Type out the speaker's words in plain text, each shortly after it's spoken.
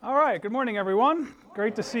right, good morning, everyone.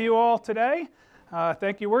 Great to see you all today.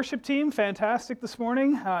 Thank you, worship team. Fantastic this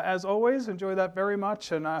morning, as always. Enjoy that very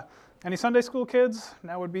much. And any Sunday school kids,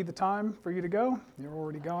 now would be the time for you to go. You're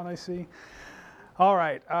already gone, I see. All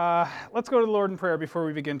right, let's go to the Lord in prayer before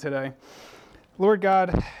we begin today. Lord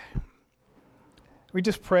God, we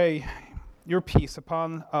just pray your peace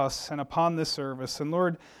upon us and upon this service. And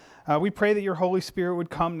Lord, we pray that your Holy Spirit would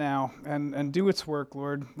come now and do its work,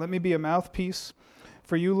 Lord. Let me be a mouthpiece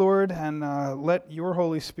for you, Lord, and let your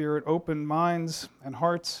Holy Spirit open minds and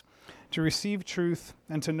hearts to receive truth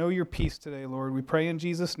and to know your peace today, Lord. We pray in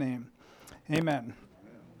Jesus' name. Amen.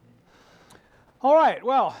 All right,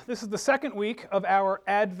 well, this is the second week of our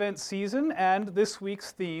Advent season, and this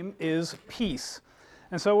week's theme is peace.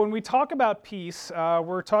 And so when we talk about peace,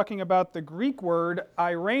 we're talking about the Greek word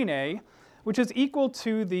eirene, which is equal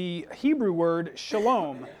to the Hebrew word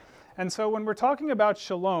shalom. And so when we're talking about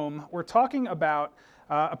shalom, we're talking about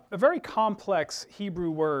a very complex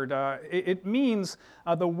Hebrew word. It means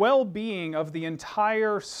the well-being of the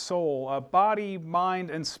entire soul, body, mind,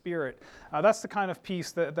 and spirit. That's the kind of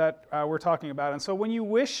peace that we're talking about. And so when you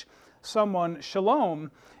wish someone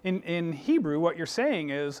shalom, in Hebrew, what you're saying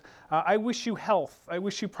is, I wish you health, I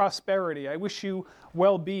wish you prosperity, I wish you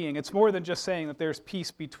well-being. It's more than just saying that there's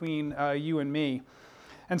peace between you and me.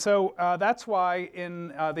 And so that's why in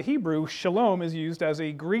the Hebrew, shalom is used as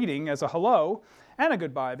a greeting, as a hello, and a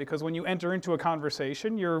goodbye, because when you enter into a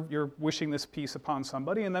conversation, you're wishing this peace upon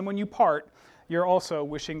somebody, and then when you part, you're also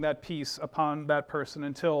wishing that peace upon that person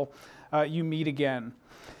until you meet again.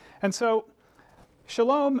 And so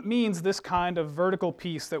shalom means this kind of vertical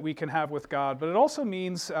peace that we can have with God, but it also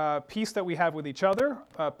means peace that we have with each other,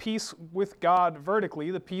 peace with God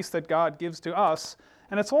vertically, the peace that God gives to us,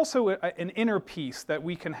 and it's also an inner peace that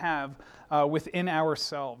we can have within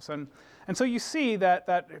ourselves. And so you see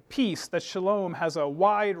that peace, that shalom, has a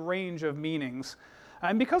wide range of meanings.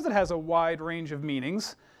 And because it has a wide range of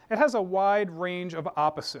meanings, it has a wide range of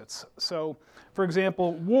opposites. So, for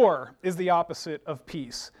example, war is the opposite of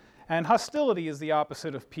peace, and hostility is the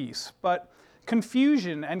opposite of peace. But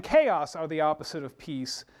confusion and chaos are the opposite of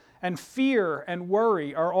peace, and fear and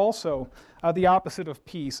worry are also the opposite of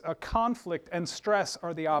peace. Conflict and stress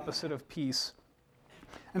are the opposite of peace.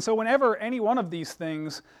 And so whenever any one of these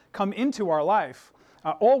things come into our life,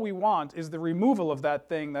 all we want is the removal of that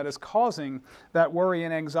thing that is causing that worry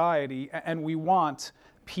and anxiety, and we want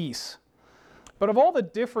peace. But of all the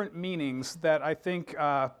different meanings that I think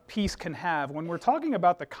peace can have, when we're talking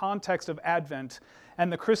about the context of Advent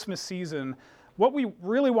and the Christmas season, what we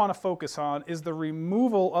really want to focus on is the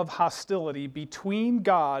removal of hostility between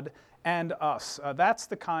God and us. That's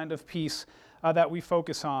the kind of peace that we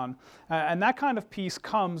focus on. And that kind of peace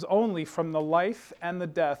comes only from the life and the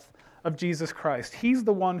death of Jesus Christ. He's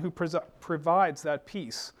the one who provides that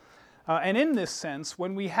peace. And in this sense,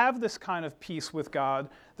 when we have this kind of peace with God,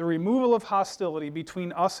 the removal of hostility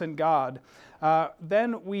between us and God,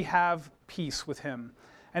 then we have peace with Him.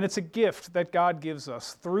 And it's a gift that God gives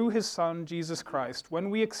us through His Son, Jesus Christ. When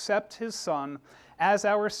we accept His Son as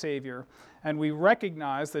our Savior, and we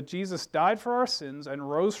recognize that Jesus died for our sins and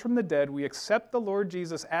rose from the dead, we accept the Lord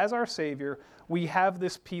Jesus as our Savior, we have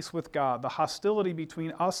this peace with God. The hostility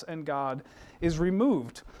between us and God is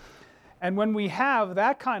removed. And when we have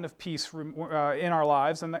that kind of peace in our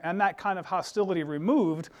lives and that kind of hostility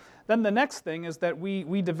removed, then the next thing is that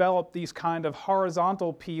we develop these kind of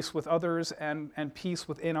horizontal peace with others and peace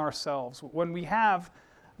within ourselves. When we have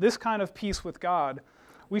this kind of peace with God,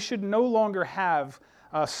 we should no longer have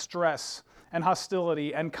stress and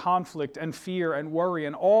hostility and conflict and fear and worry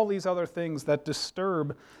and all these other things that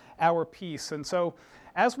disturb our peace. And so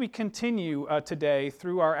as we continue today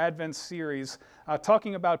through our Advent series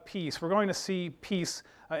talking about peace, we're going to see peace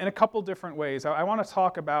in a couple different ways. I want to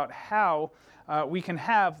talk about how we can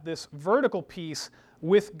have this vertical peace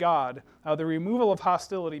with God, the removal of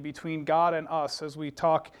hostility between God and us, as we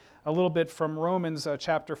talk a little bit from Romans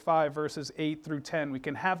chapter 5, verses 8 through 10. We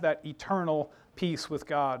can have that eternal peace with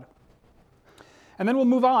God. And then we'll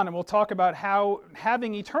move on and we'll talk about how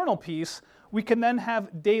having eternal peace, we can then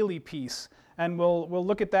have daily peace. And we'll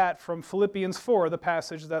look at that from Philippians 4, the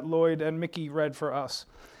passage that Lloyd and Mickey read for us.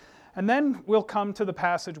 And then we'll come to the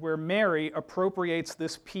passage where Mary appropriates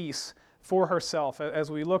this peace for herself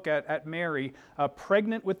as we look at Mary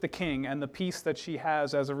pregnant with the king and the peace that she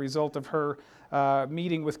has as a result of her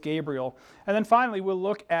meeting with Gabriel. And then finally we'll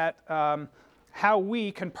look at how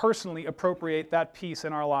we can personally appropriate that peace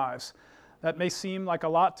in our lives. That may seem like a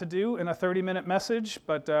lot to do in a 30-minute message,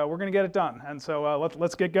 but we're going to get it done. And so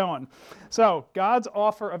let's get going. So God's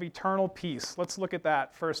offer of eternal peace. Let's look at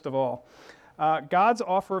that first of all. God's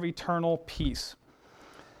offer of eternal peace.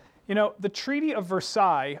 You know, the Treaty of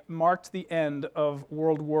Versailles marked the end of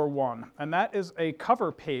World War I, and that is a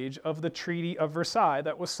cover page of the Treaty of Versailles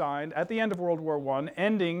that was signed at the end of World War I,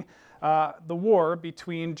 ending the war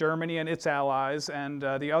between Germany and its allies and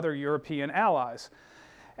the other European allies.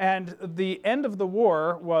 And the end of the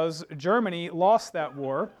war was Germany lost that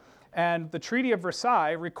war, and the Treaty of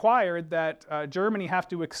Versailles required that Germany have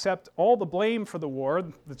to accept all the blame for the war.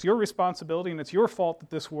 It's your responsibility and it's your fault that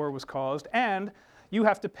this war was caused, and you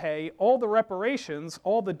have to pay all the reparations,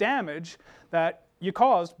 all the damage that you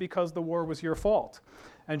caused because the war was your fault.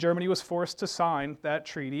 And Germany was forced to sign that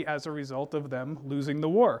treaty as a result of them losing the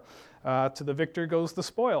war. To the victor goes the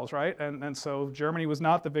spoils, right? And so Germany was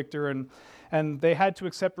not the victor, and they had to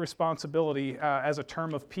accept responsibility as a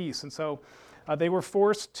term of peace. And so they were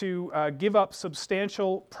forced to give up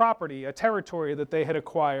substantial property, a territory that they had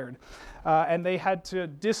acquired, and they had to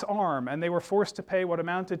disarm, and they were forced to pay what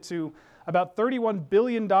amounted to about $31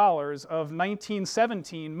 billion of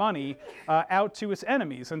 1917 money out to its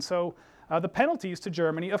enemies. And so the penalties to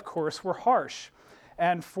Germany, of course, were harsh.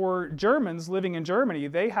 And for Germans living in Germany,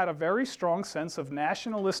 they had a very strong sense of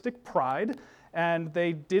nationalistic pride, and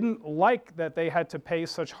they didn't like that they had to pay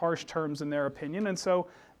such harsh terms in their opinion, and so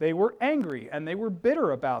they were angry and they were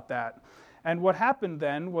bitter about that. And what happened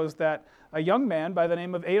then was that a young man by the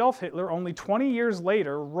name of Adolf Hitler, only 20 years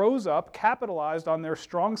later, rose up, capitalized on their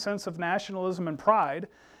strong sense of nationalism and pride,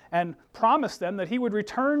 and promised them that he would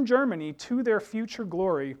return Germany to their future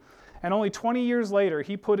glory. And only 20 years later,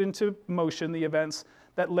 he put into motion the events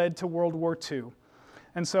that led to World War II.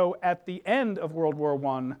 And so at the end of World War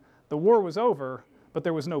I, the war was over, but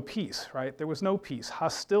there was no peace, right? There was no peace.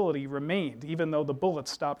 Hostility remained, even though the bullets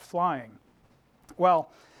stopped flying.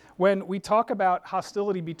 Well, when we talk about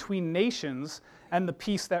hostility between nations and the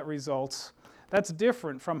peace that results, that's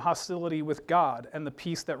different from hostility with God and the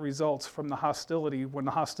peace that results from the hostility when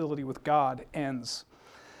the hostility with God ends.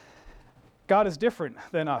 God is different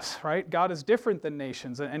than us, right? God is different than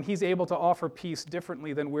nations, and he's able to offer peace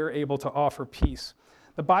differently than we're able to offer peace.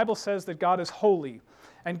 The Bible says that God is holy,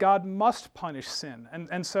 and God must punish sin,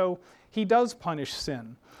 and so he does punish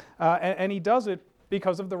sin, and he does it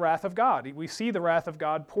because of the wrath of God. We see the wrath of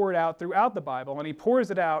God poured out throughout the Bible, and he pours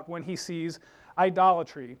it out when he sees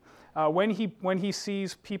idolatry, when he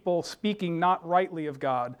sees people speaking not rightly of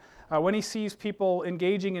God, when he sees people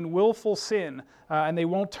engaging in willful sin and they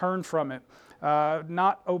won't turn from it,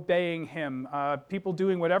 not obeying him, people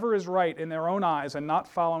doing whatever is right in their own eyes and not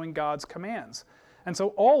following God's commands. And so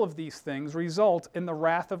all of these things result in the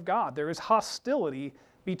wrath of God. There is hostility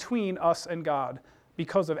between us and God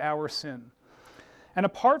because of our sin. And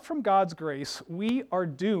apart from God's grace, we are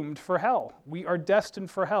doomed for hell. We are destined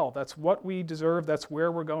for hell. That's what we deserve. That's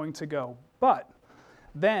where we're going to go. But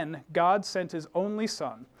then God sent his only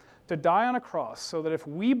Son to die on a cross so that if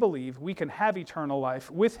we believe, we can have eternal life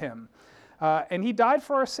with him. And he died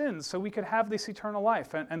for our sins so we could have this eternal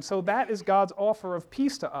life. And so that is God's offer of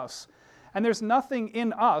peace to us. And there's nothing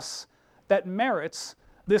in us that merits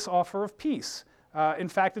this offer of peace. In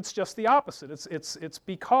fact, it's just the opposite. It's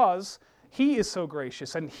because he is so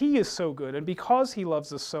gracious and he is so good, and because he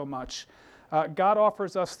loves us so much, God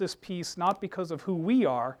offers us this peace not because of who we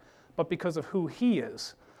are, but because of who he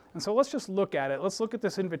is. And so let's just look at it. Let's look at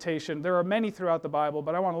this invitation. There are many throughout the Bible,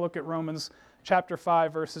 but I want to look at Romans chapter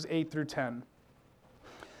 5, verses 8 through 10.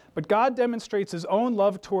 But God demonstrates his own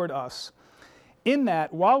love toward us, in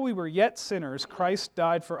that while we were yet sinners, Christ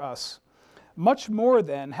died for us. Much more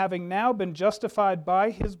then, having now been justified by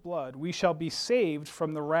his blood, we shall be saved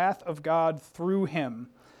from the wrath of God through him.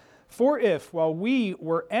 For if, while we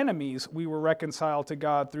were enemies, we were reconciled to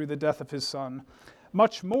God through the death of his Son,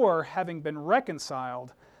 much more, having been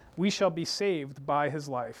reconciled, we shall be saved by his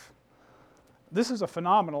life. This is a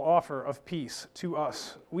phenomenal offer of peace to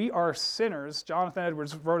us. We are sinners. Jonathan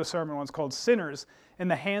Edwards wrote a sermon once called Sinners in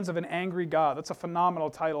the Hands of an Angry God. That's a phenomenal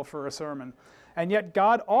title for a sermon. And yet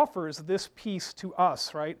God offers this peace to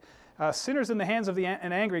us, right? Sinners in the hands of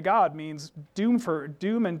an angry God means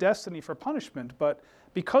doom and destiny for punishment. But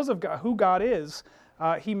because of God, who God is,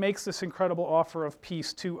 he makes this incredible offer of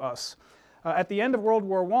peace to us. At the end of World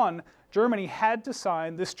War I, Germany had to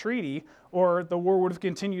sign this treaty or the war would have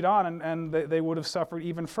continued on and they would have suffered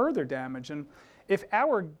even further damage. And if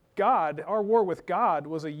our war with God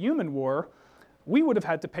was a human war, we would have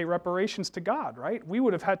had to pay reparations to God, right? We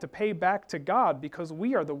would have had to pay back to God because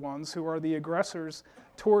we are the ones who are the aggressors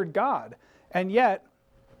toward God. And yet,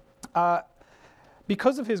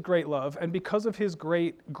 because of his great love and because of his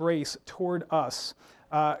great grace toward us,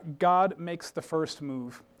 God makes the first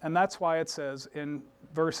move. And that's why it says in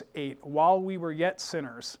verse 8, while we were yet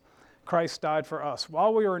sinners, Christ died for us.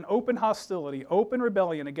 While we are in open hostility, open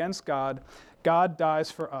rebellion against God, God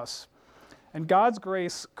dies for us. And God's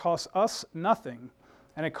grace costs us nothing,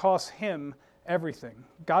 and it costs him everything.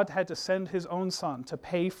 God had to send his own Son to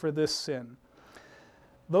pay for this sin.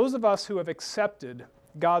 Those of us who have accepted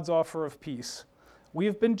God's offer of peace, we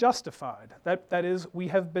have been justified. That is, we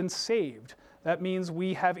have been saved. That means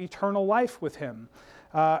we have eternal life with him.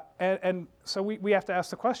 And so we have to ask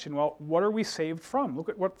the question, well, what are we saved from? Look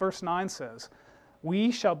at what verse 9 says.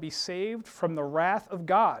 We shall be saved from the wrath of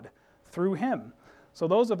God through him. So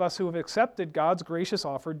those of us who have accepted God's gracious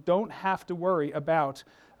offer don't have to worry about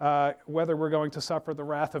whether we're going to suffer the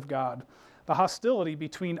wrath of God. The hostility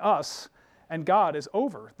between us and God is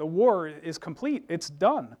over. The war is complete. It's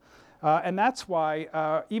done. And that's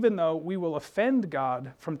why, even though we will offend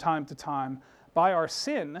God from time to time by our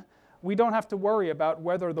sin, we don't have to worry about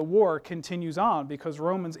whether the war continues on, because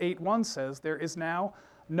Romans 8:1 says, there is now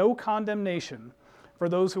no condemnation for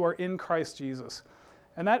those who are in Christ Jesus.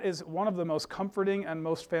 And that is one of the most comforting and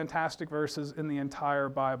most fantastic verses in the entire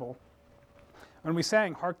Bible. When we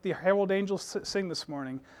sang, "Hark the Herald Angels Sing" this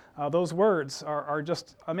morning, those words are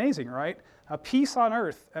just amazing, right? Peace on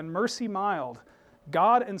earth and mercy mild,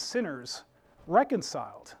 God and sinners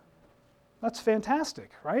reconciled. That's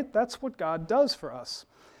fantastic, right? That's what God does for us.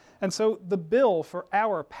 And so the bill for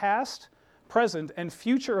our past, present, and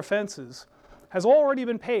future offenses has already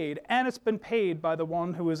been paid, and it's been paid by the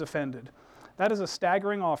one who is offended. That is a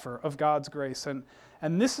staggering offer of God's grace.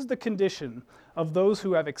 And this is the condition of those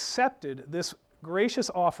who have accepted this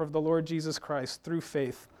gracious offer of the Lord Jesus Christ through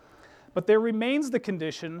faith. But there remains the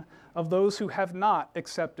condition of those who have not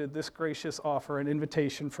accepted this gracious offer and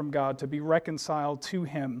invitation from God to be reconciled to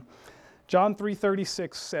him. John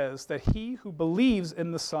 3:36 says that he who believes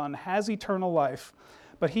in the Son has eternal life,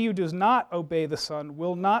 but he who does not obey the Son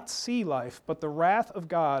will not see life, but the wrath of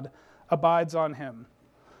God abides on him.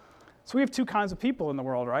 So we have two kinds of people in the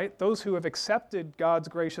world, right? Those who have accepted God's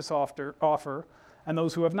gracious offer and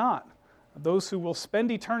those who have not. Those who will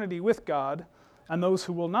spend eternity with God and those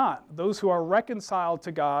who will not. Those who are reconciled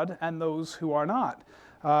to God and those who are not.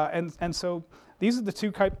 And so these are the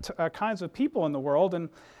two kinds of people in the world.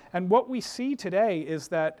 And what we see today is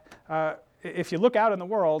that if you look out in the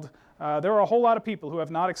world, there are a whole lot of people who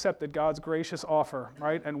have not accepted God's gracious offer,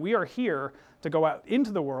 right? And we are here to go out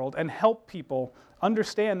into the world and help people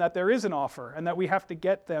understand that there is an offer and that we have to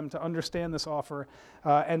get them to understand this offer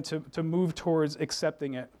and to move towards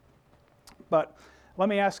accepting it. But let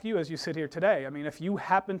me ask you as you sit here today, I mean, if you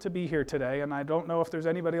happen to be here today, and I don't know if there's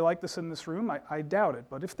anybody like this in this room, I doubt it,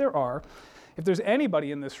 but if there's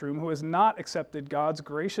anybody in this room who has not accepted God's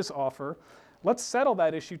gracious offer, let's settle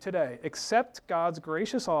that issue today. Accept God's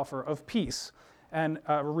gracious offer of peace and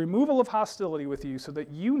removal of hostility with you so that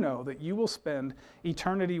you know that you will spend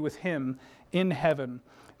eternity with him in heaven.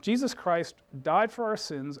 Jesus Christ died for our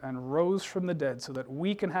sins and rose from the dead so that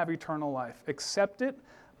we can have eternal life. Accept it,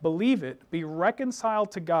 believe it, be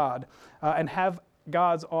reconciled to God, and have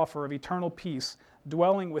God's offer of eternal peace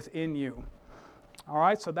dwelling within you. All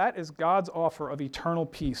right, so that is God's offer of eternal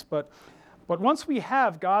peace. But once we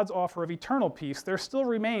have God's offer of eternal peace, there still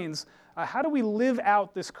remains, how do we live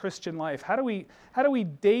out this Christian life? How do we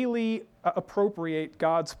daily appropriate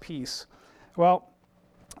God's peace? Well,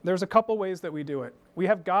 there's a couple ways that we do it. We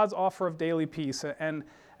have God's offer of daily peace, and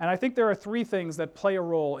I think there are three things that play a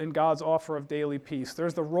role in God's offer of daily peace.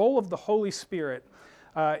 There's the role of the Holy Spirit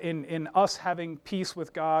in us having peace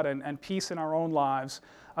with God and peace in our own lives.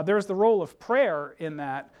 There's the role of prayer in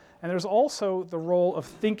that, and there's also the role of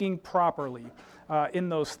thinking properly in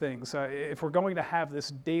those things if we're going to have this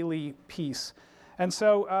daily peace. And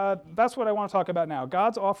so that's what I want to talk about now,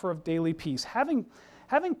 God's offer of daily peace.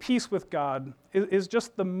 Having peace with God is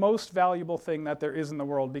just the most valuable thing that there is in the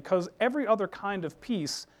world, because every other kind of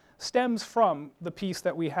peace stems from the peace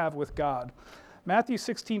that we have with God. Matthew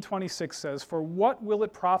 16:26 says, "For what will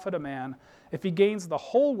it profit a man if he gains the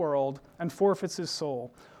whole world and forfeits his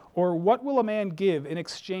soul? Or what will a man give in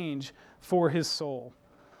exchange for his soul?"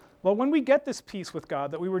 Well, when we get this peace with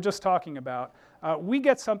God that we were just talking about, we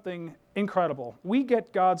get something incredible. We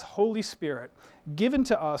get God's Holy Spirit given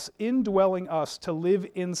to us, indwelling us to live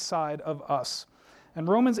inside of us. And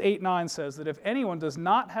Romans 8:9 says that if anyone does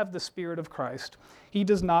not have the Spirit of Christ, he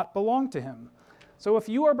does not belong to him. So if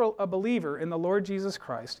you are a believer in the Lord Jesus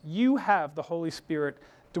Christ, you have the Holy Spirit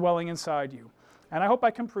dwelling inside you. And I hope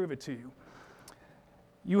I can prove it to you.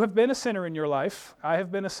 You have been a sinner in your life. I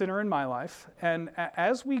have been a sinner in my life. And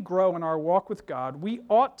as we grow in our walk with God, we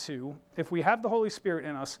ought to, if we have the Holy Spirit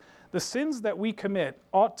in us, the sins that we commit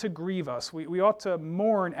ought to grieve us. We ought to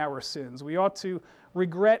mourn our sins. We ought to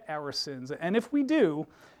regret our sins. And if we do,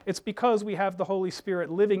 It's because we have the Holy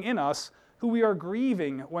Spirit living in us who we are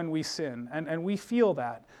grieving when we sin, and we feel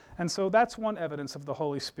that. And so that's one evidence of the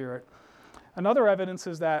Holy Spirit. Another evidence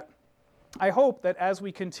is that I hope that as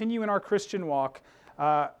we continue in our Christian walk,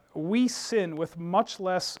 we sin with much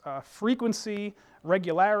less frequency,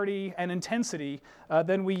 regularity, and intensity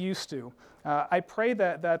than we used to. I pray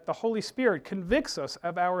that the Holy Spirit convicts us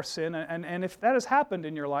of our sin, and if that has happened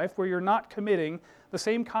in your life where you're not committing the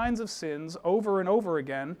same kinds of sins over and over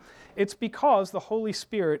again, it's because the Holy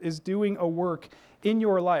Spirit is doing a work in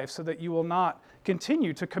your life so that you will not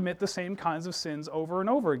continue to commit the same kinds of sins over and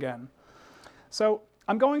over again. So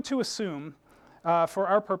I'm going to assume, for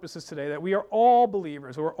our purposes today, that we are all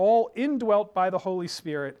believers. We're all indwelt by the Holy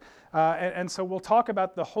Spirit. And so we'll talk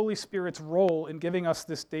about the Holy Spirit's role in giving us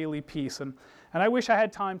this daily peace. And I wish I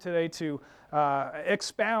had time today to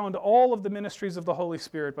expound all of the ministries of the Holy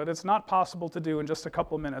Spirit, but it's not possible to do in just a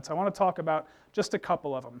couple of minutes. I want to talk about just a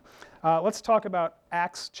couple of them. Let's talk about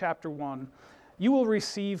Acts chapter 1. You will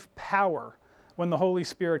receive power when the Holy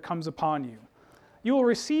Spirit comes upon you. You will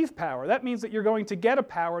receive power. That means that you're going to get a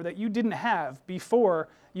power that you didn't have before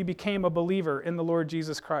you became a believer in the Lord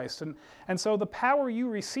Jesus Christ. And so the power you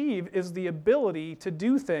receive is the ability to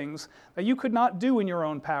do things that you could not do in your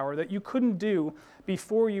own power, that you couldn't do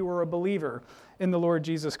before you were a believer in the Lord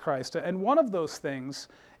Jesus Christ. And one of those things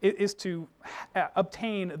is to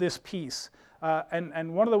obtain this peace.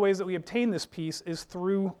 And one of the ways that we obtain this peace is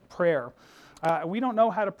through prayer. We don't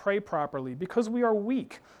know how to pray properly because we are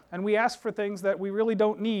weak. And we ask for things that we really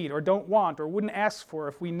don't need or don't want or wouldn't ask for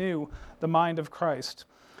if we knew the mind of Christ.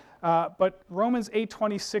 But Romans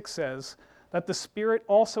 8:26 says that the Spirit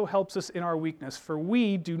also helps us in our weakness, for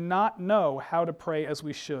we do not know how to pray as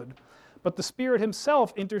we should. But the Spirit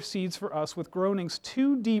himself intercedes for us with groanings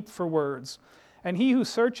too deep for words. And he who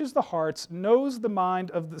searches the hearts knows the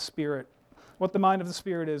mind of the Spirit, what the mind of the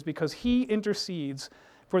Spirit is, because he intercedes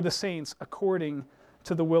for the saints according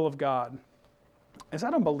to the will of God. Is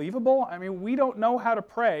that unbelievable? I mean, we don't know how to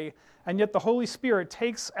pray, and yet the Holy Spirit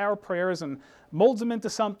takes our prayers and molds them into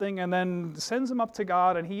something and then sends them up to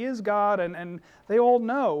God, and he is God, and they all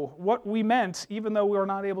know what we meant, even though we were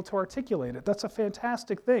not able to articulate it. That's a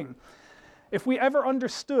fantastic thing. If we ever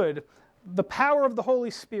understood the power of the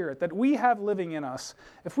Holy Spirit that we have living in us,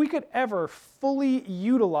 if we could ever fully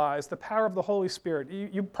utilize the power of the Holy Spirit,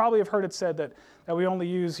 you probably have heard it said that we only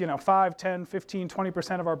use 5, 10, 15,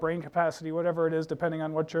 20% of our brain capacity, whatever it is, depending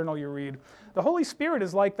on what journal you read. The Holy Spirit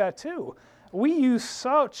is like that too. We use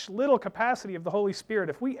such little capacity of the Holy Spirit.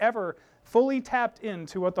 If we ever fully tapped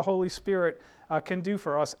into what the Holy Spirit can do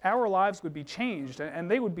for us, our lives would be changed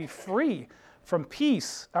and they would be free from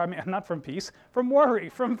worry,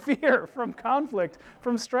 from fear, from conflict,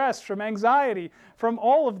 from stress, from anxiety, from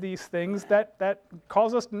all of these things that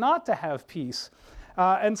cause us not to have peace.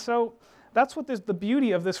 And so that's what the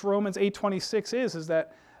beauty of this Romans 8:26 is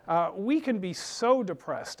that we can be so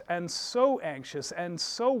depressed and so anxious and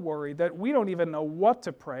so worried that we don't even know what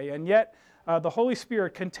to pray, and yet the Holy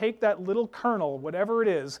Spirit can take that little kernel, whatever it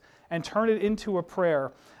is, and turn it into a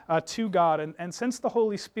prayer to God. And since the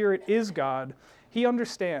Holy Spirit is God, he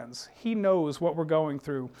understands. He knows what we're going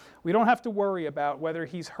through. We don't have to worry about whether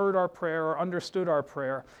he's heard our prayer or understood our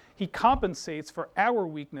prayer. He compensates for our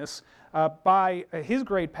weakness by his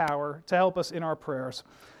great power to help us in our prayers.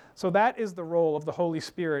 So that is the role of the Holy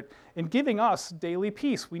Spirit in giving us daily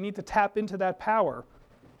peace. We need to tap into that power.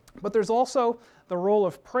 But there's also the role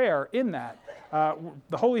of prayer in that.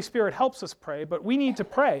 The Holy Spirit helps us pray, but we need to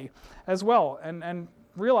pray as well and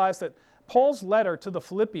realize that Paul's letter to the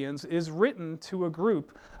Philippians is written to a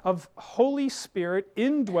group of Holy Spirit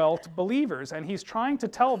indwelt believers, and he's trying to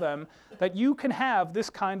tell them that you can have this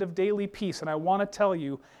kind of daily peace, and I want to tell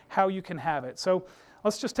you how you can have it. So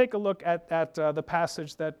let's just take a look at the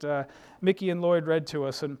passage that Mickey and Lloyd read to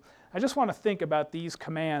us, and I just want to think about these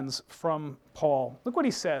commands from Paul. Look what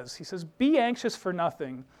he says. He says, "Be anxious for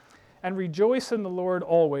nothing, and rejoice in the Lord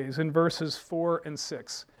always," in verses 4 and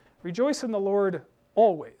 6. Rejoice in the Lord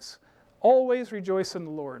always. Always rejoice in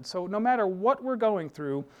the Lord. So no matter what we're going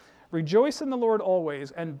through, rejoice in the Lord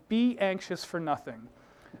always, and be anxious for nothing.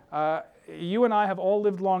 You and I have all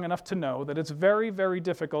lived long enough to know that it's very, very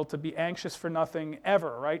difficult to be anxious for nothing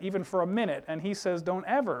ever, right? Even for a minute. And he says, don't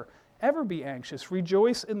ever be anxious.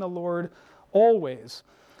 Rejoice in the Lord always.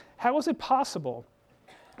 How is it possible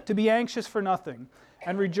to be anxious for nothing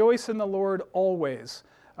and rejoice in the Lord always?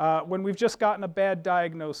 When we've just gotten a bad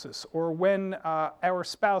diagnosis, or when our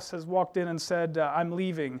spouse has walked in and said, I'm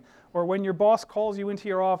leaving, or when your boss calls you into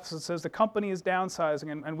your office and says the company is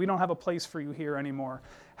downsizing and we don't have a place for you here anymore.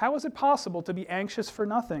 How is it possible to be anxious for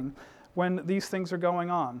nothing when these things are going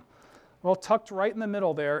on? Well, tucked right in the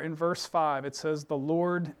middle there in verse 5, it says, "The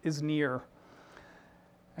Lord is near."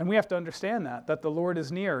 And we have to understand that the Lord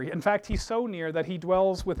is near. In fact, he's so near that he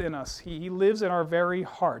dwells within us. He lives in our very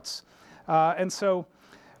hearts. And so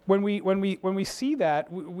when we see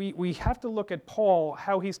that, we have to look at Paul,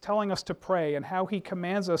 how he's telling us to pray and how he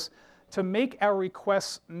commands us to make our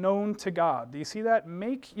requests known to God. Do you see that?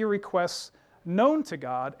 Make your requests known to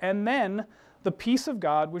God, and then the peace of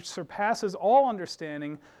God, which surpasses all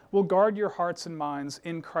understanding, will guard your hearts and minds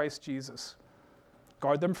in Christ Jesus.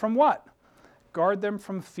 Guard them from what? Guard them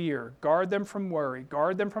from fear. Guard them from worry.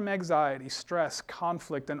 Guard them from anxiety, stress,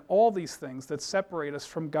 conflict, and all these things that separate us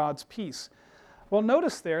from God's peace. Well,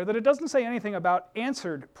 notice there that it doesn't say anything about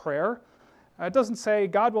answered prayer. It doesn't say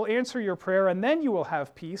God will answer your prayer and then you will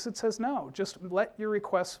have peace. It says no, just let your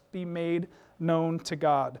requests be made known to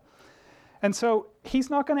God. And so he's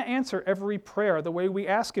not going to answer every prayer the way we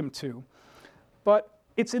ask him to, but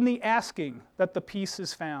it's in the asking that the peace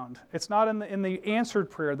is found. It's not in the answered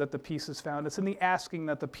prayer that the peace is found. It's in the asking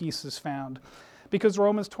that the peace is found. Because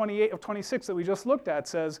Romans 28:26 that we just looked at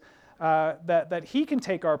says that he can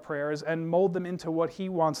take our prayers and mold them into what he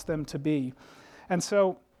wants them to be. And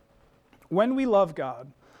so when we love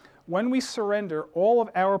God, when we surrender all of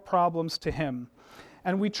our problems to him,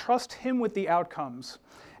 and we trust him with the outcomes,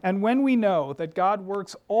 and when we know that God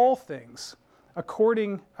works all things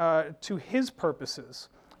according to his purposes,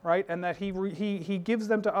 right, and that he gives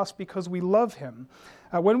them to us because we love him,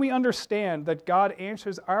 when we understand that God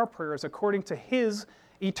answers our prayers according to his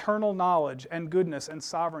eternal knowledge and goodness and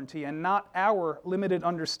sovereignty and not our limited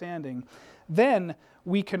understanding, then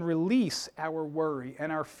we can release our worry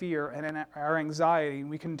and our fear and our anxiety.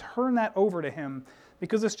 We can turn that over to him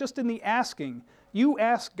because it's just in the asking. You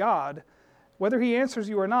ask God, whether he answers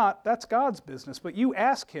you or not, that's God's business. But you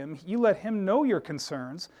ask him, you let him know your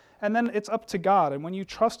concerns, and then it's up to God. And when you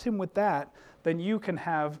trust him with that, then you can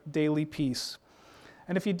have daily peace.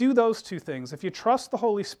 And if you do those two things, if you trust the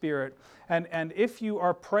Holy Spirit, and if you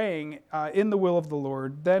are praying in the will of the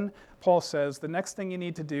Lord, then Paul says the next thing you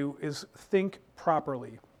need to do is think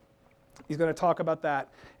properly. He's going to talk about that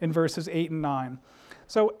in verses 8 and 9.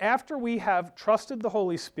 So after we have trusted the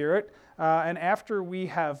Holy Spirit, and after we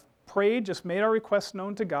have prayed, just made our requests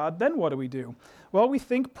known to God, then what do? Well, we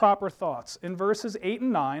think proper thoughts. In verses 8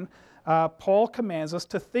 and 9, Paul commands us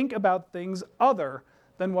to think about things other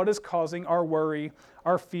than what is causing our worry,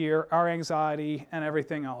 our fear, our anxiety, and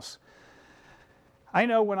everything else. I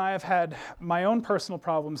know when I have had my own personal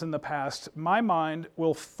problems in the past, my mind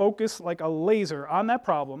will focus like a laser on that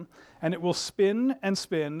problem, and it will spin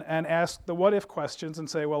and ask the what-if questions and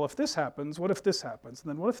say, well, if this happens, what if this happens? And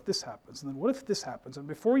then what if this happens? And then what if this happens? And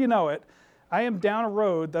before you know it, I am down a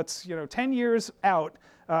road that's 10 years out,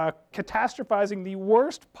 catastrophizing the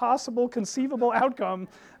worst possible conceivable outcome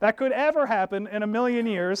that could ever happen in a million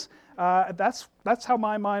years. That's how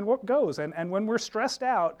my mind goes. And when we're stressed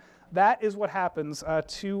out, that is what happens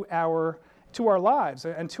to our lives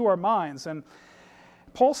and to our minds. And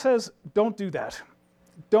Paul says, don't do that.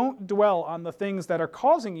 Don't dwell on the things that are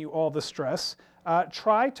causing you all the stress.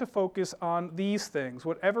 Try to focus on these things,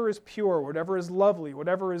 whatever is pure, whatever is lovely,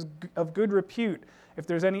 whatever is of good repute. If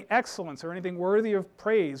there's any excellence or anything worthy of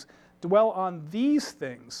praise, dwell on these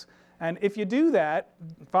things. And if you do that,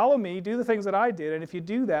 follow me, do the things that I did, and if you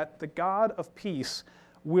do that, the God of peace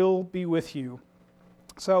will be with you.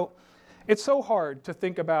 So it's so hard to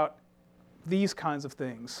think about these kinds of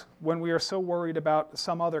things when we are so worried about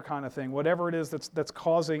some other kind of thing, whatever it is that's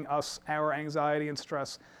causing us our anxiety and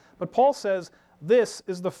stress. But Paul says this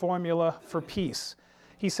is the formula for peace.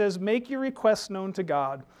 He says, make your requests known to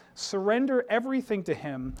God, surrender everything to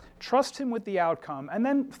him, trust him with the outcome, and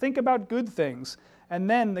then think about good things, and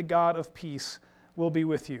then the God of peace will be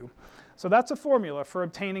with you. So that's a formula for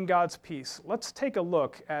obtaining God's peace. Let's take a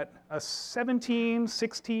look at a 17,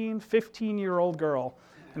 16, 15-year-old girl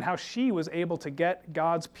and how she was able to get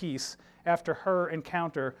God's peace after her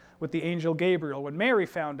encounter with the angel Gabriel when Mary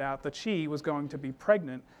found out that she was going to be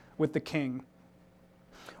pregnant with the king.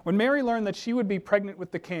 When Mary learned that she would be pregnant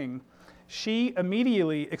with the king, she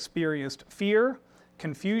immediately experienced fear,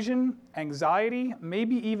 confusion, anxiety,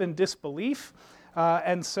 maybe even disbelief.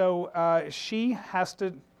 And so she has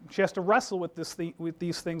to wrestle with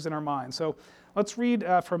these things in her mind. So let's read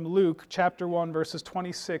from Luke chapter 1, verses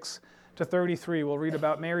 26 to 33. We'll read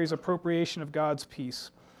about Mary's appropriation of God's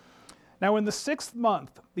peace. Now in the 6th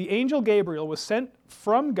month, the angel Gabriel was sent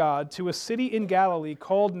from God to a city in Galilee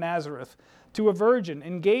called Nazareth, to a virgin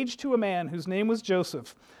engaged to a man whose name was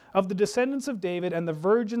Joseph, of the descendants of David, and the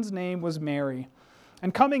virgin's name was Mary.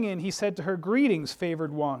 And coming in, he said to her, "Greetings,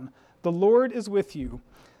 favored one, the Lord is with you."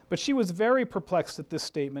 But she was very perplexed at this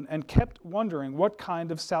statement and kept wondering what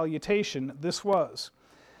kind of salutation this was.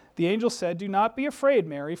 The angel said, "Do not be afraid,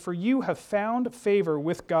 Mary, for you have found favor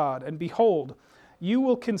with God, and behold, you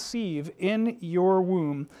will conceive in your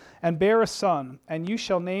womb and bear a son, and you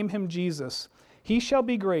shall name him Jesus. He shall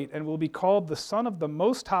be great and will be called the Son of the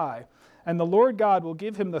Most High, and the Lord God will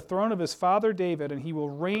give him the throne of his father David, and he will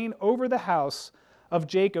reign over the house of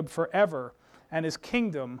Jacob forever, and his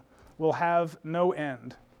kingdom will have no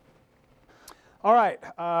end." All right,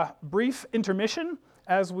 brief intermission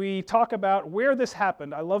as we talk about where this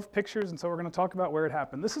happened. I love pictures, and so we're going to talk about where it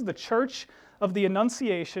happened. This is the Church of the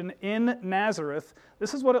Annunciation in Nazareth.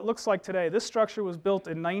 This is what it looks like today. This structure was built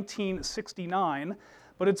in 1969,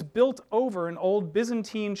 but it's built over an old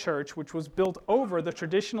Byzantine church, which was built over the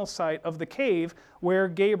traditional site of the cave where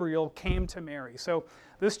Gabriel came to Mary. So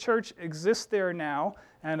this church exists there now,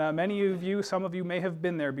 and many of you, some of you may have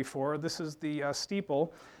been there before. This is the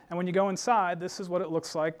steeple. And when you go inside, this is what it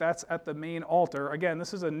looks like. That's at the main altar. Again,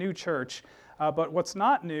 this is a new church, but what's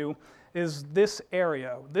not new is this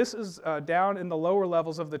area. This is down in the lower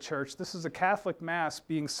levels of the church. This is a Catholic Mass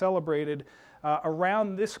being celebrated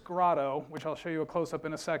around this grotto, which I'll show you a close-up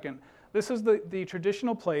in a second. This is the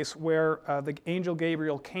traditional place where the angel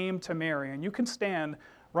Gabriel came to Mary. And you can stand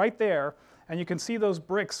right there, and you can see those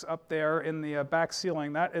bricks up there in the back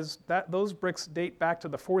ceiling. Those bricks date back to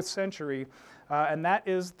the 4th century. And that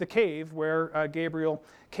is the cave where Gabriel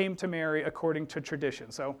came to Mary according to tradition.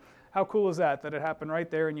 So how cool is that it happened right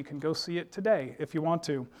there, and you can go see it today if you want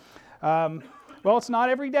to. Well, it's not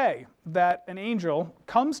every day that an angel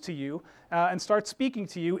comes to you and starts speaking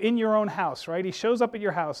to you in your own house, right? He shows up at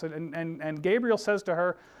your house, and Gabriel says to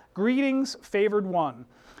her, "Greetings, favored one."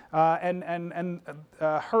 And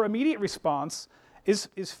her immediate response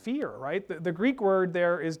is fear, right? The Greek word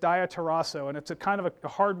there is diatarasso, and it's a kind of a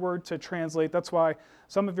hard word to translate. That's why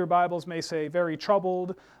some of your Bibles may say very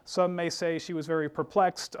troubled, some may say she was very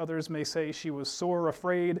perplexed, others may say she was sore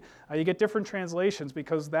afraid. You get different translations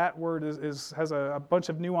because that word has a bunch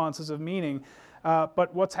of nuances of meaning.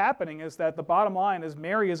 But what's happening is that the bottom line is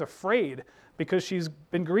Mary is afraid because she's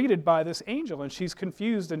been greeted by this angel, and she's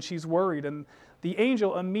confused and she's worried. And the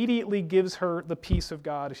angel immediately gives her the peace of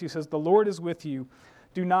God. She says, "The Lord is with you.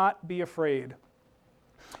 Do not be afraid."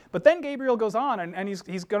 But then Gabriel goes on, and he's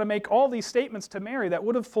going to make all these statements to Mary that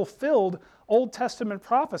would have fulfilled Old Testament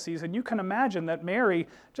prophecies. And you can imagine that Mary,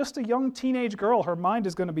 just a young teenage girl, her mind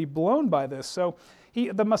is going to be blown by this. So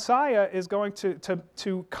the Messiah is going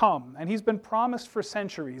to come, and he's been promised for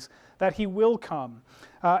centuries that he will come.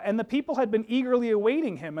 And the people had been eagerly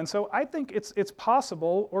awaiting him. And so I think it's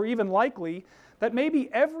possible, or even likely, that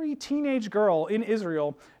maybe every teenage girl in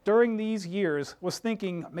Israel during these years was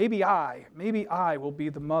thinking, maybe I will be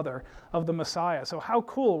the mother of the Messiah. So how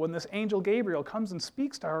cool when this angel Gabriel comes and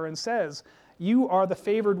speaks to her and says, "You are the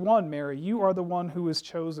favored one, Mary. You are the one who is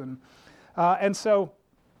chosen." And so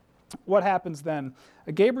what happens then?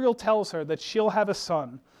 Gabriel tells her that she'll have a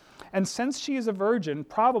son. And since she is a virgin,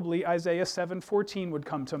 probably Isaiah 7:14 would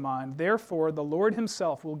come to mind. "Therefore, the Lord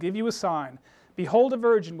himself will give you a sign. Behold, a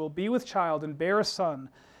virgin will be with child and bear a son,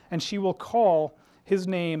 and she will call his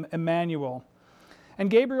name Emmanuel." And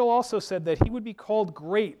Gabriel also said that he would be called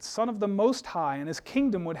Great, Son of the Most High, and his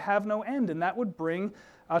kingdom would have no end. And that would bring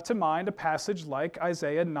to mind a passage like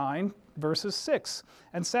Isaiah 9, verses 6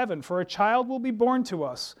 and 7. "For a child will be born to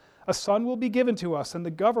us, a son will be given to us, and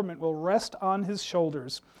the government will rest on his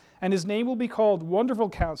shoulders. And his name will be called Wonderful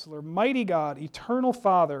Counselor, Mighty God, Eternal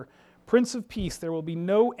Father, Prince of Peace. There will be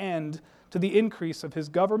no end to the increase of his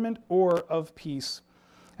government or of peace."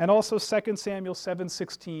 And also 2 Samuel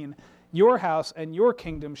 7:16, "Your house and your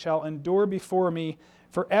kingdom shall endure before me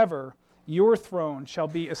forever. Your throne shall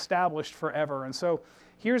be established forever." And so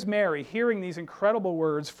here's Mary hearing these incredible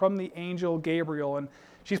words from the angel Gabriel. And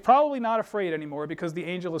she's probably not afraid anymore because the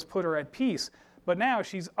angel has put her at peace. But now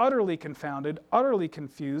she's utterly confounded, utterly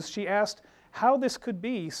confused. She asked how this could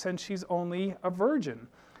be since she's only a virgin.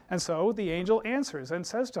 And so the angel answers and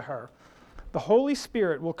says to her, "The Holy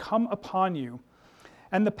Spirit will come upon you,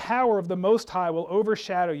 and the power of the Most High will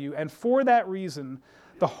overshadow you. And for that reason,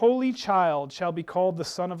 the Holy Child shall be called the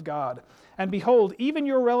Son of God. And behold, even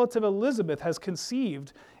your relative Elizabeth has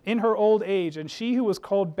conceived in her old age, and she who was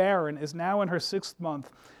called barren is now in her 6th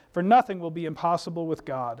month, for nothing will be impossible with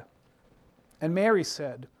God." And Mary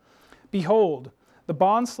said, "Behold, the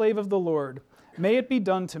bondslave of the Lord, may it be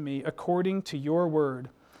done to me according to your word."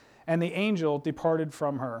 And the angel departed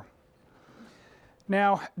from her.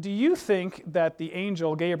 Now, do you think that the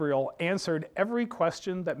angel Gabriel answered every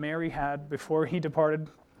question that Mary had before he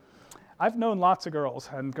departed? I've known lots of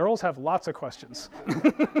girls, and girls have lots of questions.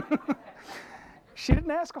 she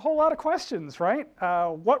didn't ask a whole lot of questions, right?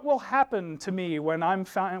 What will happen to me when I'm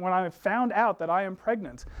found out that I am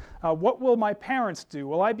pregnant? What will my parents do?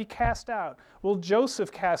 Will I be cast out? Will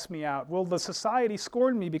Joseph cast me out? Will the society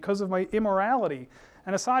scorn me because of my immorality?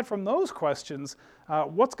 And aside from those questions,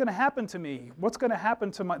 what's going to happen to me? What's going to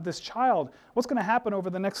happen to this child? What's going to happen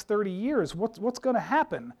over the next 30 years? What's going to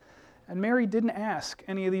happen? And Mary didn't ask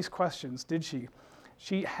any of these questions, did she?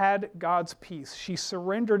 She had God's peace. She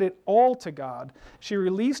surrendered it all to God. She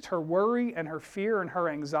released her worry and her fear and her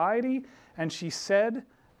anxiety, and she said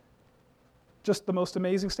just the most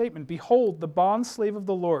amazing statement, "Behold, the bondslave of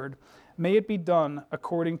the Lord, may it be done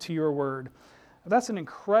according to your word." That's an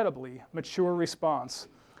incredibly mature response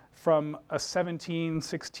from a 17,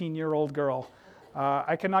 16-year-old girl.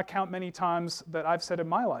 I cannot count many times that I've said in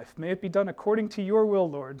my life, "May it be done according to your will,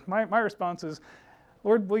 Lord." My response is,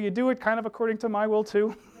 "Lord, will you do it kind of according to my will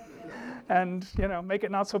too?" And, make it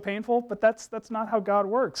not so painful. But that's not how God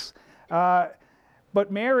works. But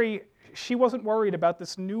Mary, she wasn't worried about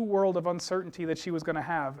this new world of uncertainty that she was going to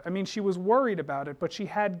have. I mean, she was worried about it, but she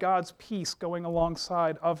had God's peace going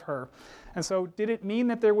alongside of her. And so did it mean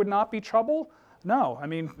that there would not be trouble? No. I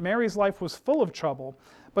mean, Mary's life was full of trouble.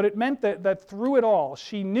 But it meant that through it all,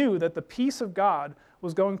 she knew that the peace of God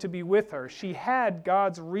was going to be with her. She had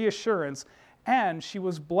God's reassurance, and she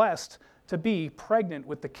was blessed to be pregnant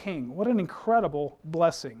with the King. What an incredible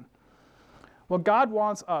blessing. Well, God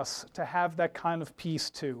wants us to have that kind of peace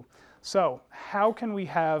too. So, how can we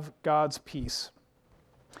have God's peace?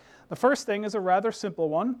 The first thing is a rather simple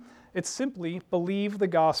one. It's simply believe the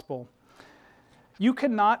gospel. You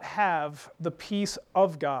cannot have the peace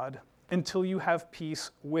of God until you have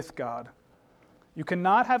peace with God. You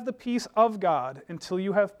cannot have the peace of God until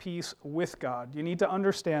you have peace with God. You need to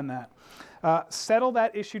understand that. Settle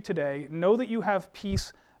that issue today. Know that you have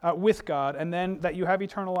peace with God, and then that you have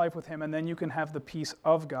eternal life with Him, and then you can have the peace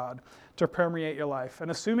of God to permeate your life.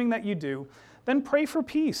 And assuming that you do, then pray for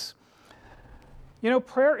peace.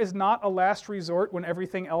 Prayer is not a last resort when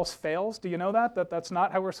everything else fails. Do you know that? That's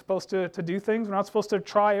not how we're supposed to do things. We're not supposed to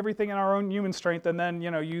try everything in our own human strength and then,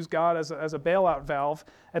 use God as a bailout valve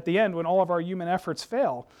at the end when all of our human efforts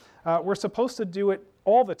fail. We're supposed to do it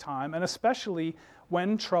all the time, and especially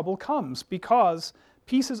when trouble comes, because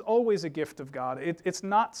peace is always a gift of God. It's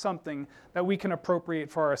not something that we can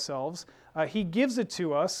appropriate for ourselves. He gives it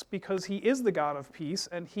to us because He is the God of peace,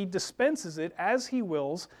 and He dispenses it as He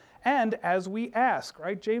wills and as we ask,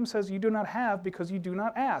 right? James says you do not have because you do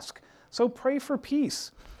not ask. So pray for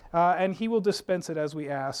peace, and He will dispense it as we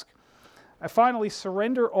ask. And finally,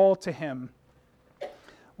 surrender all to Him.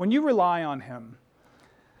 When you rely on Him,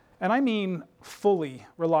 and I mean fully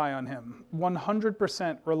rely on Him,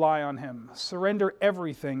 100% rely on Him, surrender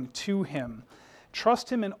everything to Him,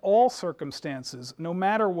 trust Him in all circumstances, no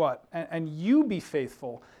matter what, and you be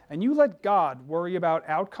faithful, and you let God worry about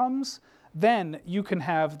outcomes, then you can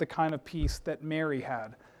have the kind of peace that Mary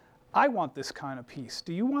had. I want this kind of peace.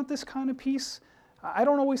 Do you want this kind of peace? I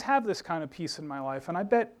don't always have this kind of peace in my life, and I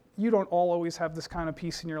bet you don't all always have this kind of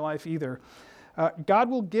peace in your life either. God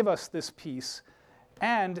will give us this peace,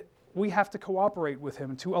 and we have to cooperate with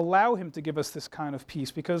Him to allow Him to give us this kind of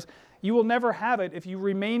peace, because you will never have it if you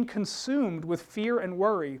remain consumed with fear and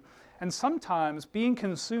worry. And sometimes being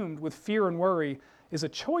consumed with fear and worry is a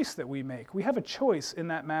choice that we make. We have a choice in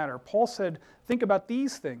that matter. Paul said, think about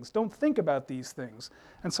these things. Don't think about these things.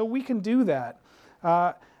 And so we can do that.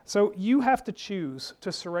 So you have to choose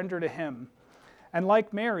to surrender to Him. And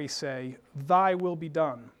like Mary, say, "Thy will be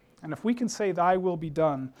done." And if we can say, "Thy will be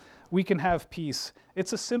done," we can have peace.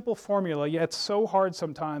 It's a simple formula, yet it's so hard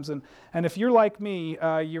sometimes. And if you're like me,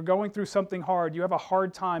 you're going through something hard, you have a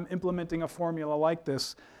hard time implementing a formula like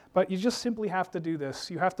this. But you just simply have to do this.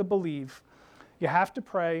 You have to believe. You have to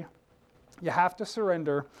pray, you have to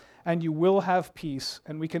surrender, and you will have peace.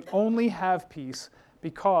 And we can only have peace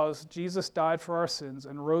because Jesus died for our sins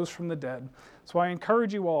and rose from the dead. So I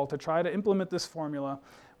encourage you all to try to implement this formula.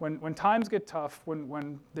 When times get tough,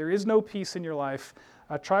 when there is no peace in your life,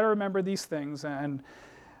 try to remember these things, and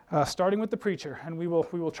starting with the preacher, and we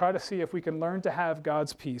will try to see if we can learn to have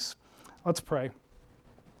God's peace. Let's pray.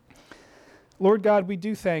 Lord God, we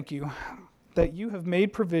do thank you that you have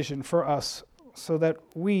made provision for us so that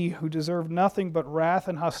we, who deserve nothing but wrath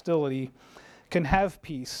and hostility, can have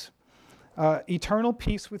peace, eternal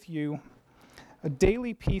peace with you, a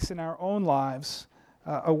daily peace in our own lives,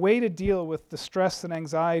 a way to deal with the stress and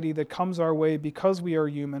anxiety that comes our way because we are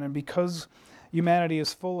human and because humanity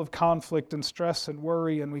is full of conflict and stress and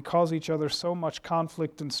worry, and we cause each other so much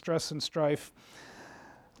conflict and stress and strife.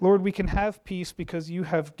 Lord, we can have peace because you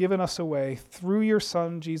have given us a way through your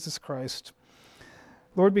Son, Jesus Christ.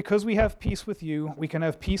 Lord, because we have peace with you, we can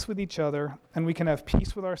have peace with each other, and we can have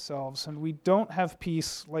peace with ourselves, and we don't have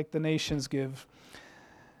peace like the nations give.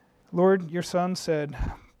 Lord, your Son said,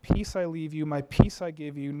 peace I leave you, my peace I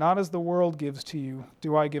give you, not as the world gives to you,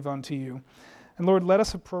 do I give unto you. And Lord, let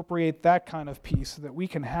us appropriate that kind of peace so that we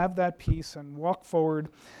can have that peace and walk forward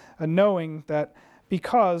knowing that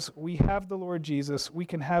because we have the Lord Jesus, we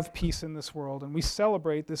can have peace in this world. And we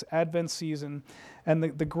celebrate this Advent season and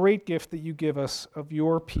the great gift that you give us of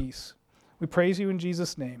your peace. We praise you in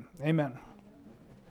Jesus' name. Amen.